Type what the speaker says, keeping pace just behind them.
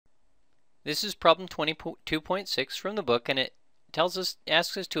This is problem 22.6 from the book, and it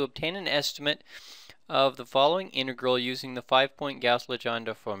asks us to obtain an estimate of the following integral using the 5-point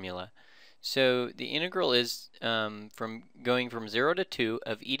Gauss-Legendre formula. So the integral is going from 0 to 2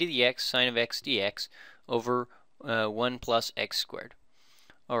 of e to the x sine of x dx over 1 plus x squared.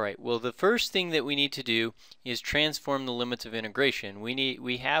 Alright, well, the first thing that we need to do is transform the limits of integration.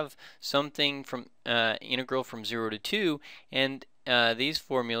 We have something from integral from 0 to 2, and these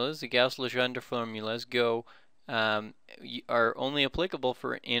formulas, the Gauss-Legendre formulas, are only applicable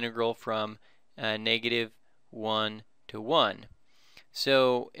for integral from negative 1 to 1.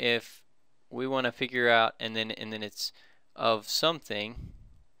 So if we want to figure out, and then it's of something,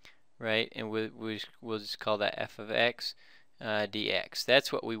 right? And we'll just call that f of x dx.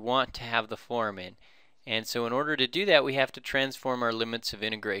 That's what we want to have the form in. And so in order to do that, we have to transform our limits of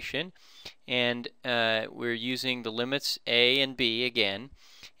integration. And we're using the limits a and b again.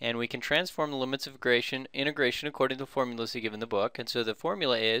 And we can transform the limits of integration according to the formulas they give in the book. And so the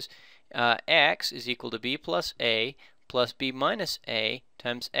formula is x is equal to b plus a plus b minus a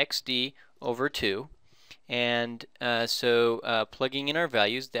times xd over 2. And so plugging in our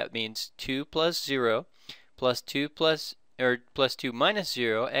values, that means 2 plus 0 plus 2 plus 2 minus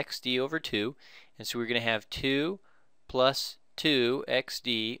 0 xd over 2. And so we're going to have 2 plus 2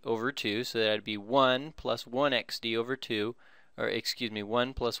 xd over 2, so that would be 1 plus 1 xd over 2, or excuse me,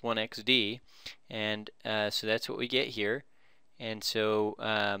 1 plus 1 xd. And so that's what we get here. And so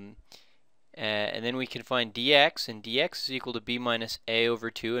and then we can find dx, and dx is equal to b minus a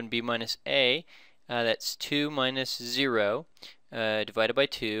over 2, and b minus a, that's 2 minus 0 divided by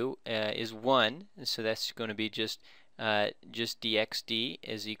 2 is 1, so that's going to be just dxd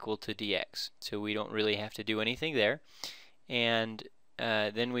is equal to dx. So we don't really have to do anything there. And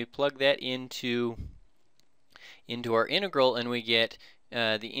then we plug that into our integral, and we get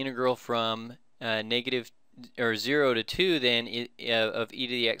the integral from negative 0 to 2 then of e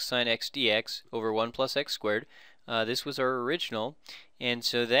to the x sine x dx over 1 plus x squared. This was our original, and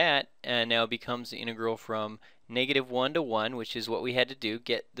so that now becomes the integral from negative 1 to 1, which is what we had to do,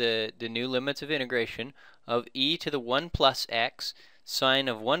 get the new limits of integration of e to the 1 plus x sine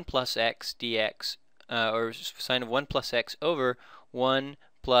of 1 plus x dx, or sine of 1 plus x over 1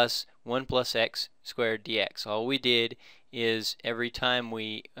 plus x squared dx. All we did is every time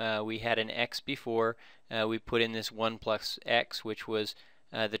we had an x before, we put in this 1 plus x, which was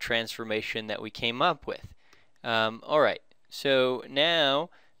the transformation that we came up with. Alright, so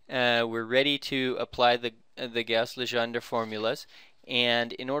now we're ready to apply the Gauss-Legendre formulas,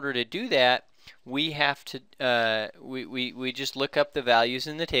 and in order to do that, we have to we just look up the values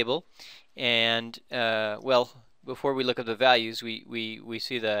in the table, and well, before we look up the values, we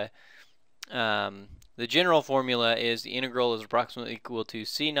see the general formula is the integral is approximately equal to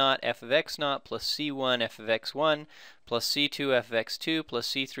c naught f of x naught plus c1 f of x1 plus c2 f of x2 plus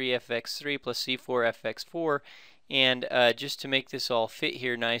c3 f of x3 plus c4 f of x4. And just to make this all fit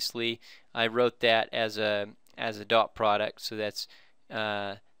here nicely, I wrote that as a dot product. So that's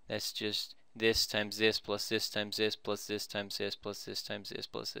just this times this plus this times this plus this times this plus this times this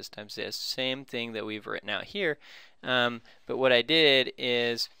plus this times this. Same thing that we've written out here. But what I did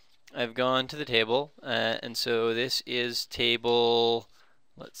is I've gone to the table, and so this is table,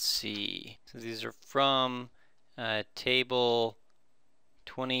 let's see, so these are from table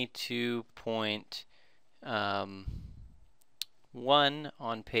 22.1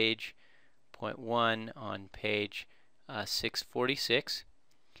 on page 0.1 on page 646,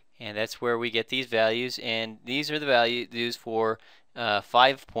 and that's where we get these values, and these are the values for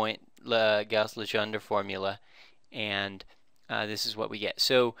 5-point Gauss-Legendre formula, and this is what we get.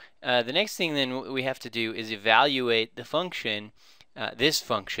 So the next thing then we have to do is evaluate the function, this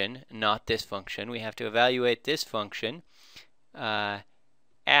function, not this function. We have to evaluate this function at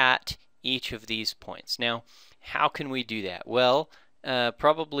each of these points. Now, how can we do that? Well,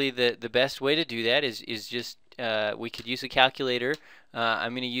 probably the best way to do that is just we could use a calculator.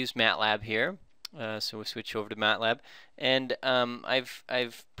 I'm going to use MATLAB here. So we'll switch over to MATLAB, and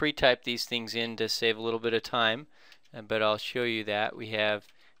I've pre-typed these things in to save a little bit of time. But I'll show you that. We have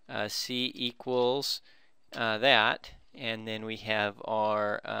c equals that, and then we have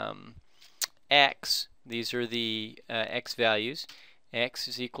our x. These are the x values. X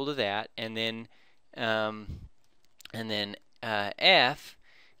is equal to that, and then f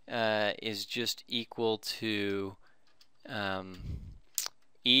is just equal to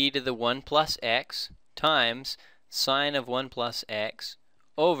e to the 1 plus x times sine of 1 plus x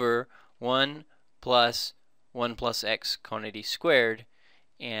over 1 plus x quantity squared,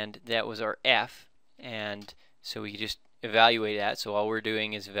 and that was our f. And so we just evaluate that. So all we're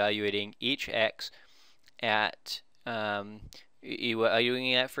doing is evaluating each x at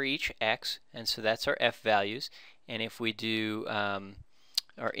evaluating that for each x, and so that's our f values. And if we do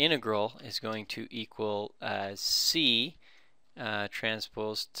our integral is going to equal c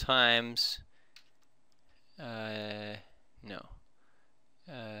transpose times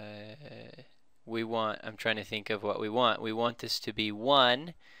we want, I'm trying to think of what we want. We want this to be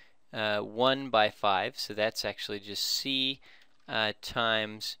 1 by 5, so that's actually just c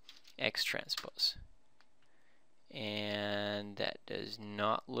times x transpose. And that does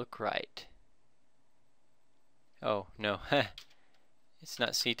not look right. Oh, no. It's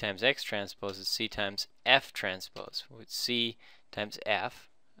not c times x transpose, it's c times f transpose. It's c times f,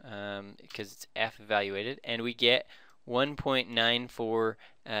 because it's f evaluated, and we get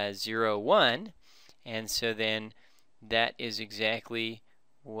 1.9401, and so then that is exactly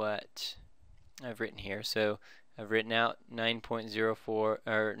what I've written here. So I've written out 9.04 or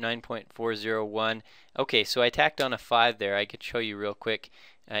 9.401. Okay, so I tacked on a 5 there. I could show you real quick.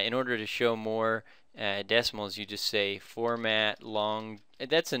 In order to show more decimals, you just say format long.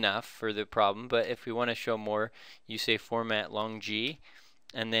 That's enough for the problem, but if we want to show more, you say format long G,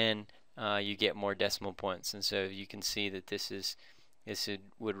 and then you get more decimal points. And so you can see that this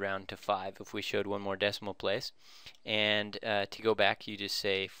would round to 5 if we showed one more decimal place. And to go back, you just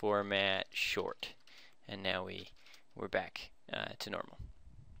say format short, and now we're back to normal.